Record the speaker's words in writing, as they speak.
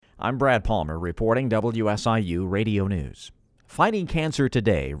I'm Brad Palmer reporting WSIU Radio News. Fighting Cancer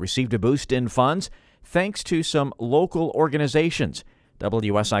Today received a boost in funds thanks to some local organizations.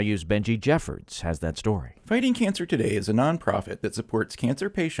 WSIU's Benji Jeffords has that story. Fighting Cancer Today is a nonprofit that supports cancer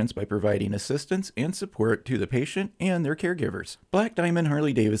patients by providing assistance and support to the patient and their caregivers. Black Diamond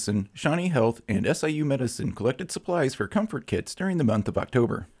Harley-Davidson, Shawnee Health, and SIU Medicine collected supplies for comfort kits during the month of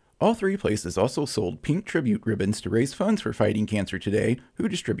October. All three places also sold pink tribute ribbons to raise funds for Fighting Cancer Today, who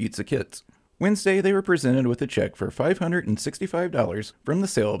distributes the kits. Wednesday, they were presented with a check for $565 from the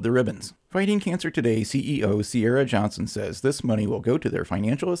sale of the ribbons. Fighting Cancer Today CEO Sierra Johnson says this money will go to their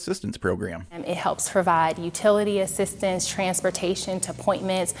financial assistance program. It helps provide utility assistance, transportation to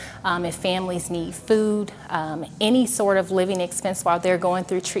appointments, if families need food, any sort of living expense while they're going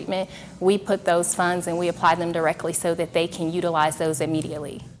through treatment. We put those funds and we apply them directly so that they can utilize those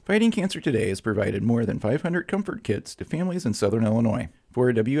immediately. Fighting Cancer Today has provided more than 500 comfort kits to families in Southern Illinois.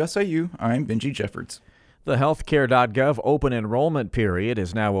 For WSIU, I'm Benji Jeffords. The healthcare.gov open enrollment period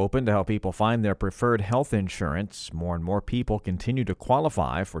is now open to help people find their preferred health insurance. More and more people continue to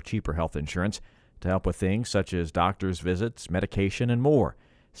qualify for cheaper health insurance to help with things such as doctor's visits, medication, and more.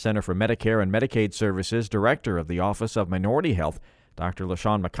 Center for Medicare and Medicaid Services Director of the Office of Minority Health, Dr.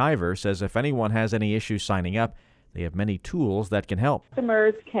 LaShawn McIver, says if anyone has any issues signing up, they have many tools that can help.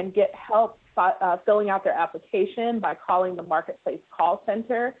 Customers can get help filling out their application by calling the Marketplace call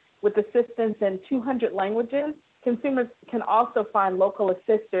center with assistance in 200 languages. Consumers can also find local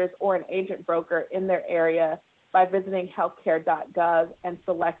assisters or an agent broker in their area by visiting healthcare.gov and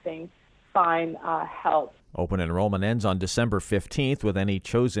selecting Find Help. Open enrollment ends on December 15th with any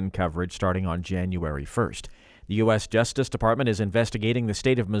chosen coverage starting on January 1st. The U.S. Justice Department is investigating the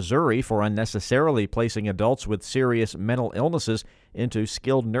state of Missouri for unnecessarily placing adults with serious mental illnesses into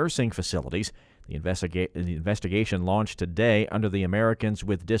skilled nursing facilities. The investigation launched today under the Americans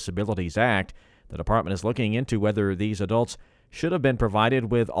with Disabilities Act. The department is looking into whether these adults should have been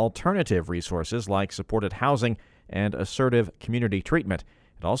provided with alternative resources like supported housing and assertive community treatment.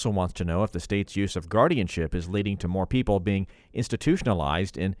 It also wants to know if the state's use of guardianship is leading to more people being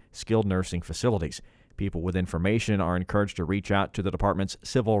institutionalized in skilled nursing facilities. People with information are encouraged to reach out to the department's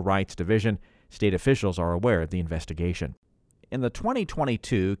Civil Rights Division. State officials are aware of the investigation. In the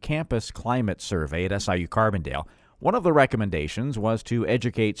 2022 Campus Climate Survey at SIU Carbondale, one of the recommendations was to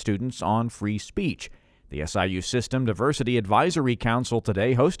educate students on free speech. The SIU System Diversity Advisory Council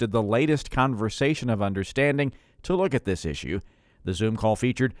today hosted the latest conversation of understanding to look at this issue. The Zoom call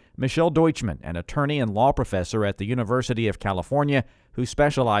featured Michelle Deutschman, an attorney and law professor at the University of California who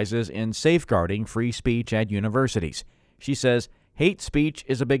specializes in safeguarding free speech at universities. She says hate speech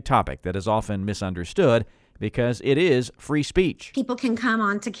is a big topic that is often misunderstood because it is free speech. People can come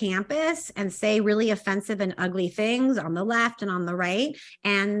onto campus and say really offensive and ugly things on the left and on the right,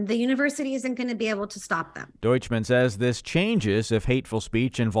 and the university isn't going to be able to stop them. Deutschman says this changes if hateful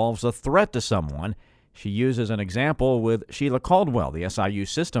speech involves a threat to someone. She uses an example with Sheila Caldwell, the SIU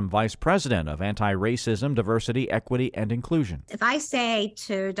System Vice President of Anti-Racism, Diversity, Equity, and Inclusion. If I say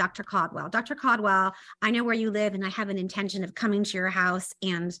to Dr. Caldwell, I know where you live and I have an intention of coming to your house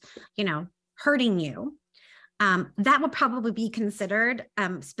and, hurting you, that would probably be considered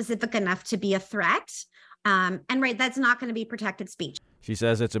specific enough to be a threat. That's not going to be protected speech. She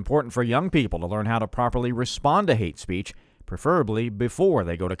says it's important for young people to learn how to properly respond to hate speech, preferably before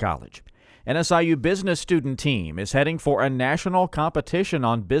they go to college. An SIU business student team is heading for a national competition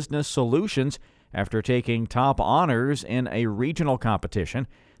on business solutions after taking top honors in a regional competition.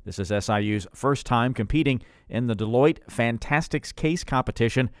 This is SIU's first time competing in the Deloitte Fantastics Case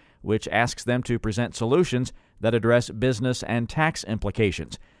competition, which asks them to present solutions that address business and tax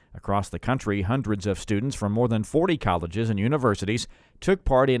implications. Across the country, hundreds of students from more than 40 colleges and universities took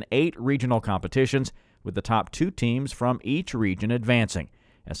part in 8 regional competitions, with the top 2 teams from each region advancing.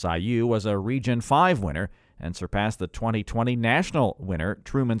 SIU was a Region 5 winner and surpassed the 2020 national winner,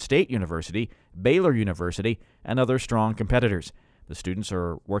 Truman State University, Baylor University, and other strong competitors. The students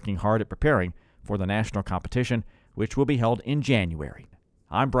are working hard at preparing for the national competition, which will be held in January.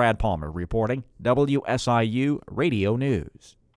 I'm Brad Palmer reporting WSIU Radio News.